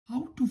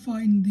to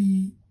find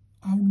the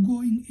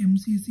outgoing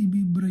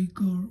MCCB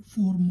breaker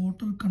for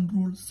motor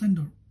control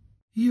center.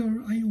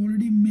 Here I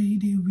already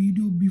made a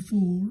video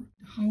before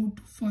how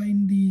to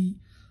find the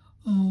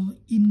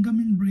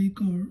incoming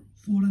breaker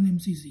for an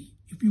MCC.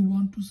 If you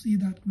want to see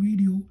that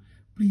video,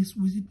 please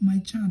visit my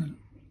channel.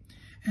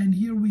 And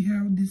here we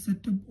have the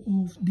setup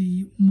of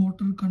the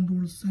motor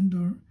control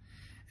center,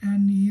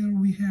 and here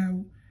we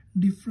have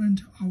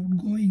different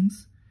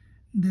outgoings.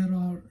 There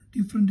are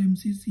different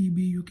MCCB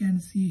you can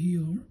see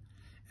here,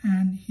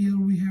 and here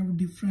we have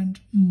different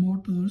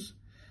motors.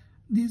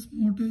 These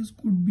motors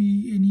could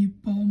be any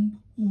pump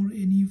or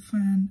any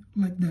fan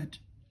like that.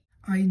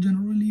 I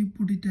generally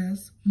put it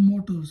as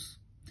motors.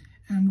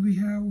 And we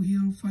have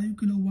here 5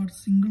 kilowatt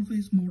single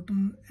phase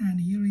motor,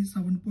 and here is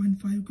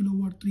 7.5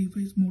 kilowatt three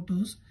phase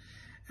motors,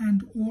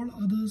 and all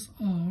others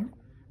are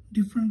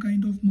different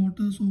kind of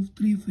motors of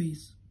three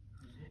phase,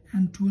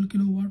 and 12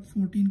 kilowatt,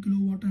 14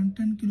 kilowatt and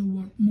 10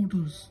 kilowatt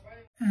motors.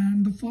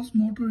 And the first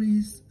motor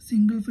is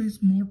single phase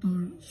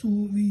motor, so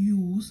we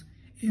use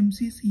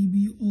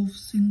MCCB of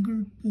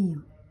single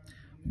pole,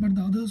 but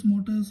the others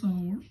motors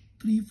are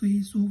three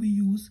phase, so we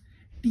use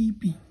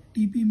TP.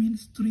 TP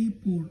means three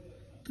pole.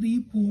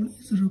 Three pole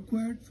is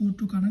required for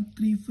to connect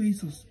three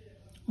phases.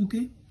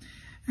 Okay,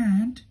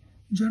 and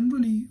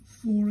generally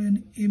for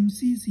an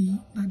MCC,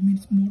 that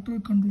means motor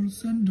control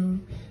center,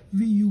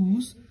 we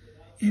use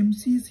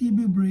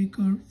MCCB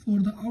breaker for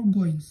the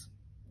outgoings,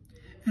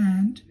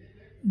 and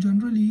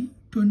generally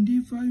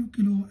 25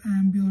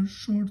 kiloampere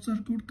short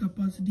circuit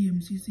capacity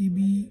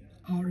MCCB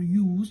are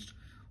used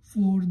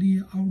for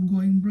the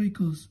outgoing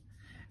breakers.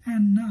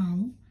 And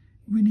now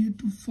we need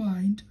to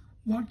find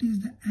what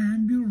is the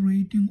ampere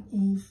rating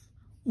of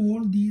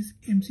all these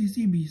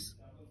MCCBs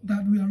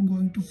that we are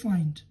going to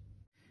find.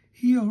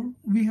 Here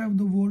we have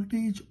the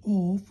voltage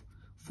of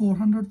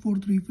 400 for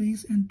three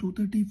phase and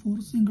 230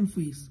 for single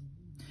phase.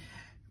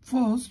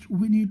 First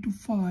we need to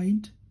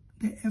find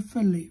the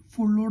FLA,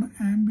 full load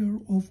ampere,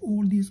 of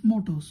all these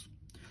motors.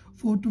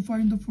 To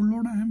find the full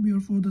load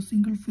ampere for the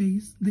single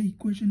phase, the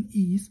equation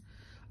is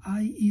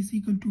I is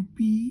equal to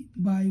P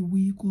by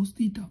V cos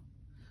theta.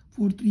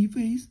 For three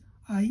phase,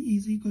 I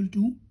is equal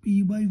to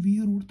P by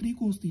V root 3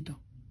 cos theta.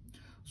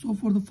 So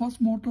for the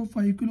first motor,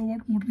 5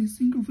 kilowatt motor is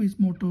single phase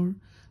motor,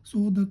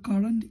 so the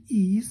current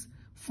is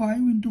 5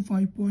 into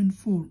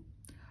 5.4.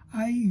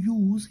 I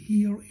use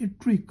here a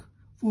trick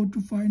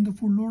to find the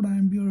full load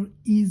ampere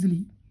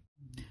easily.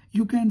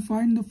 You can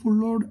find the full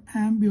load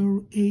ampere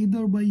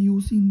either by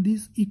using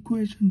this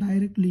equation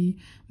directly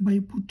by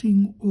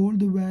putting all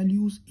the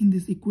values in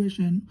this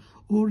equation,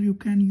 or you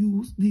can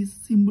use this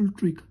symbol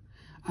trick.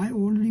 I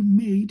already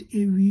made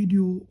a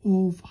video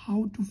of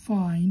how to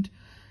find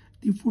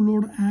the full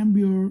load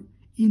ampere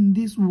in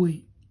this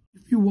way.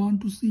 If you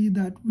want to see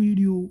that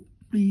video,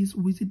 please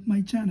visit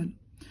my channel.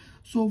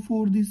 So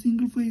for the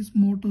single phase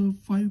motor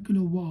 5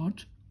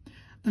 kilowatt,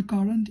 the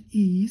current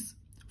is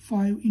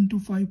 5 into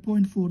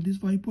 5.4. This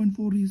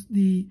 5.4 is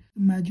the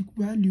magic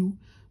value,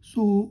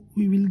 so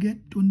we will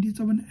get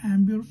 27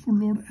 ampere full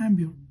load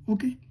ampere.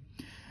 Okay,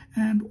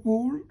 and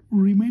all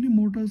remaining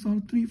motors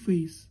are three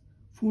phase.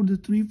 For the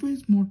three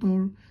phase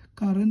motor,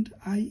 current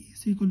I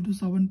is equal to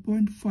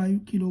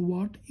 7.5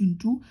 kilowatt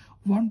into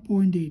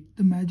 1.8.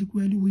 The magic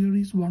value here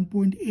is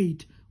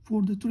 1.8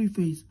 for the three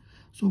phase.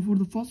 So for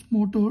the first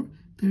motor,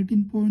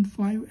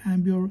 13.5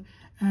 ampere,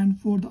 and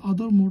for the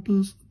other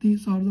motors,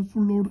 these are the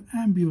full load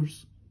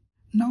amperes.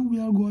 Now we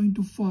are going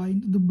to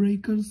find the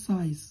breaker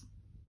size.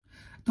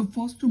 The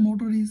first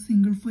motor is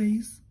single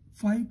phase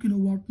 5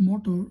 kilowatt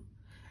motor,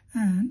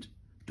 and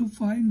to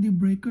find the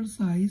breaker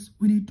size,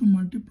 we need to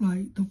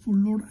multiply the full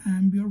load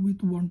ampere with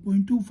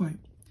 1.25.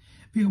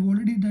 We have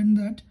already done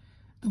that.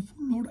 The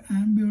full load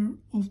ampere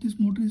of this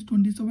motor is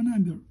 27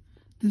 ampere.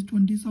 This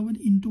 27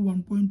 into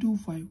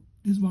 1.25.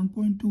 This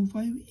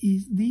 1.25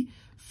 is the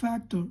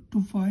factor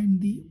to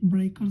find the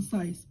breaker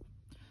size.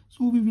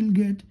 So we will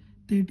get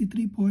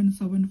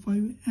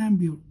 33.75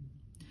 ampere.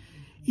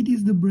 It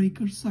is the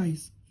breaker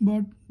size,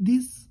 but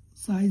this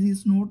size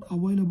is not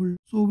available,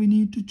 so we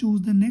need to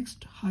choose the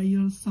next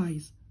higher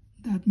size.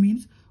 That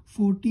means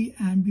 40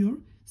 ampere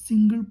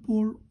single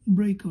pole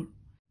breaker.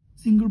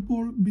 Single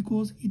pole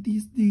because it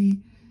is the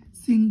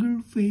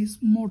single phase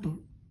motor,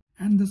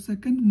 and the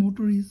second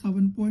motor is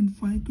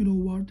 7.5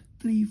 kilowatt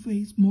three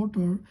phase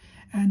motor,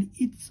 and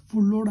its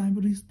full load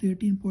ampere is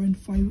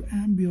 13.5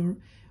 ampere.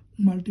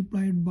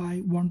 Multiplied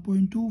by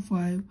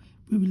 1.25,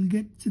 we will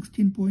get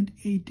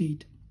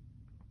 16.88.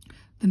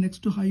 The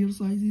next higher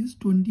size is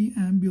 20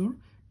 ampere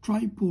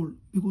tripole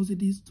because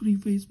it is three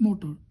phase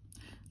motor.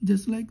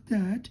 Just like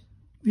that,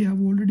 we have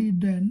already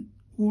done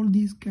all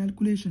these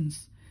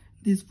calculations.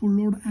 This full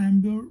load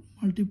ampere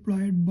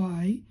multiplied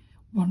by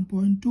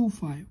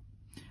 1.25.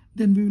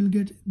 Then we will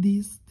get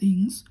these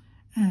things,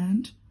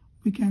 and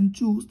we can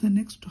choose the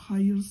next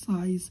higher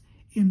size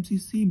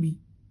MCCB.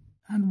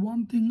 And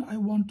one thing I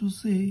want to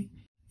say,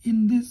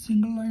 in this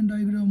single line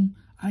diagram,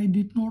 I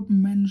did not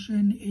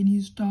mention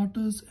any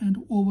starters and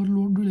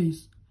overload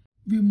relays.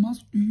 We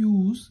must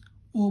use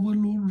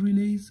overload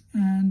relays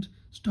and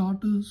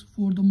starters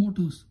for the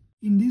motors.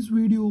 In this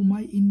video,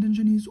 my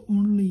intention is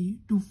only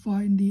to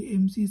find the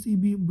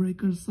MCCB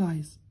breaker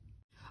size.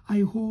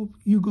 I hope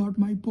you got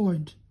my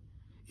point.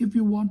 If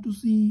you want to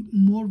see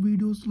more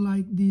videos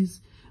like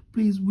this,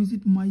 please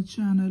visit my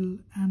channel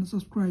and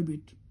subscribe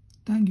it.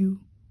 Thank you.